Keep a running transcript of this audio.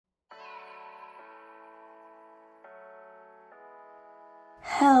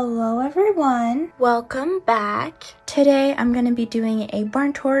Hello everyone, welcome back. Today I'm going to be doing a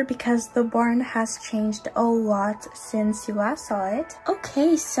barn tour because the barn has changed a lot since you last saw it.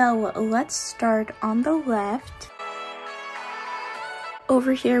 Okay, so let's start on the left.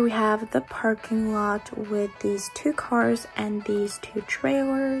 Over here we have the parking lot with these 2 cars and these 2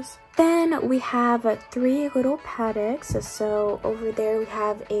 trailers. Then we have 3 little paddocks. So over there we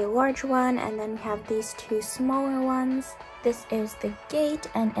have a large one and then we have these 2 smaller ones. This is the gate,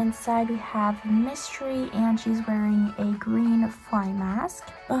 and inside we have Mystery, and she's wearing a green fly mask.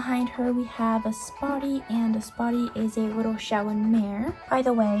 Behind her we have a Spotty, and a Spotty is a little Shaolin mare. By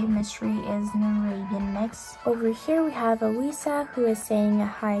the way, Mystery is an Arabian mix. Over here we have Elisa, who is saying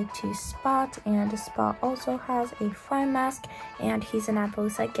hi to Spot, and Spot also has a fly mask, and he's an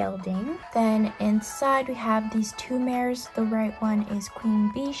Appaloosa gelding. Then inside we have these 2 mares. The right one is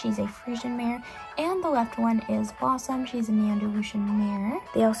Queen Bee, she's a Frisian mare, and the left one is Blossom, she's an Andalusian mare.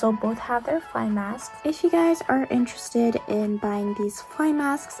 They also both have their fly masks. If you guys are interested in buying these fly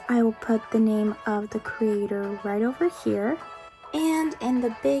masks, I will put the name of the creator right over here. And in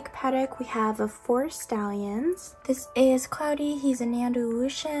the big paddock we have 4 stallions. This is Cloudy, he's an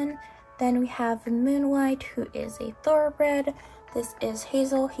Andalusian. Then we have Moonlight, who is a thoroughbred. This is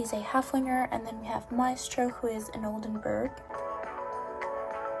Hazel, he's a Haflinger. And then we have Maestro, who is an Oldenburg.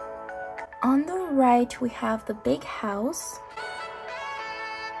 On the right, we have the big house.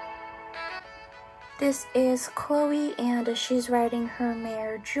 This is Chloe, and she's riding her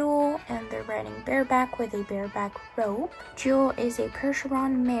mare Jewel, and they're riding bareback with a bareback rope. Jewel is a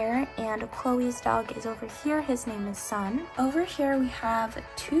Percheron mare, and Chloe's dog is over here. His name is Sun. Over here, we have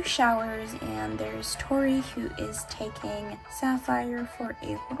 2 showers, and there's Tori, who is taking Sapphire for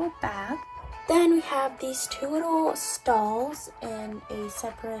a little bath. Then we have these 2 little stalls in a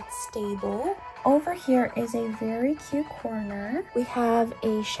separate stable. Over here is a very cute corner. We have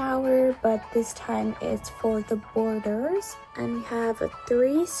a shower, but this time it's for the boarders. And we have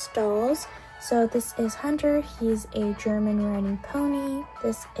 3 stalls. So this is Hunter, he's a German riding pony.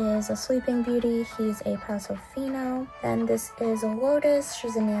 This is a Sleeping Beauty, he's a Paso Fino. Then this is a Lotus,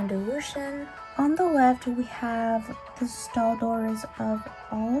 she's an Andalusian. On the left, we have the stall doors of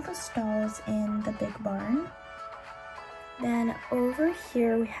all the stalls in the big barn. Then over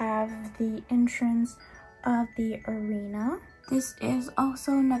here, we have the entrance of the arena. This is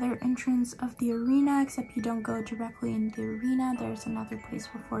also another entrance of the arena, except you don't go directly in the arena. There's another place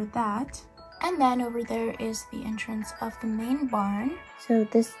before that. And then over there is the entrance of the main barn. So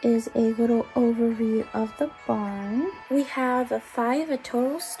this is a little overview of the barn. We have 5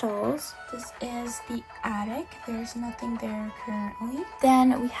 total stalls. This is the attic. There's nothing there currently.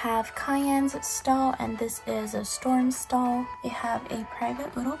 Then we have Cayenne's stall, and this is a Storm stall. They have a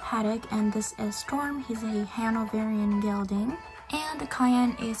private little paddock, and this is Storm. He's a Hanoverian gelding. And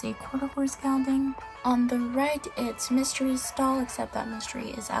Cayenne is a quarter horse gelding. On the right, it's Mystery's stall, except that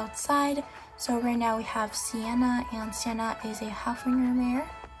Mystery is outside. So right now we have Sienna, and Sienna is a Haflinger mare.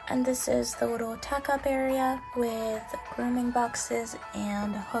 And this is the little tack-up area with grooming boxes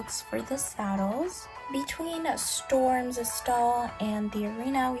and hooks for the saddles. Between Storm's stall and the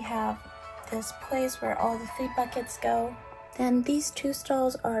arena, we have this place where all the feed buckets go. Then these 2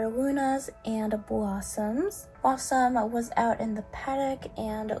 stalls are Luna's and Blossom's. Blossom was out in the paddock,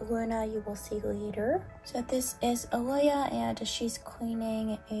 and Luna you will see later. So this is Aleya, and she's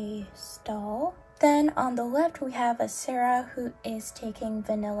cleaning a stall. Then on the left we have a Sarah, who is taking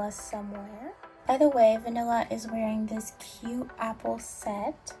Vanilla somewhere. By the way, Vanilla is wearing this cute apple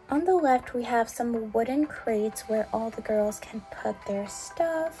set. On the left we have some wooden crates where all the girls can put their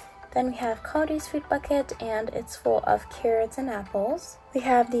stuff. Then we have Cloudy's food bucket, and it's full of carrots and apples. We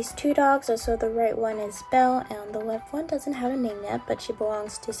have these 2 dogs, so the right one is Belle, and the left one doesn't have a name yet, but she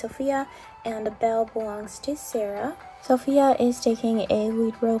belongs to Sophia, and Belle belongs to Sarah. Sophia is taking a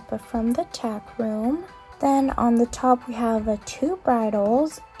lead rope from the tack room. Then on the top we have 2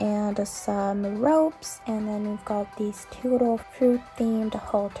 bridles and some ropes, and then we've got these 2 little fruit-themed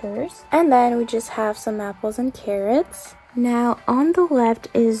halters. And then we just have some apples and carrots. Now on the left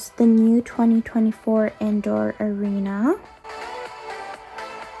is the new 2024 indoor arena.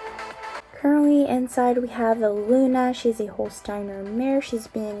 Currently inside we have Luna. She's a Holsteiner mare. She's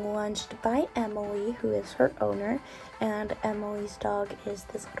being lunched by Emily, who is her owner, and Emily's dog is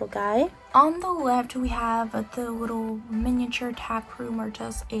this little guy. On the left we have the little miniature tack room, or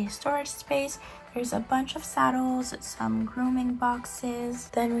just a storage space. There's a bunch of saddles, some grooming boxes.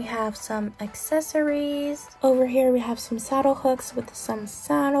 Then we have some accessories. Over here we have some saddle hooks with some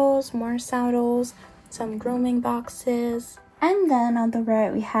saddles, more saddles, some grooming boxes. And then on the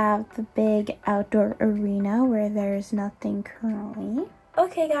right we have the big outdoor arena where there's nothing currently.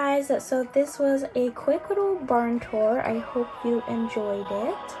 Okay guys, so this was a quick little barn tour. I hope you enjoyed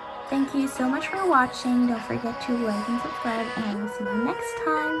it. Thank you so much for watching. Don't forget to like and subscribe, and I will see you next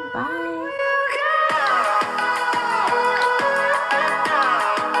time. Bye!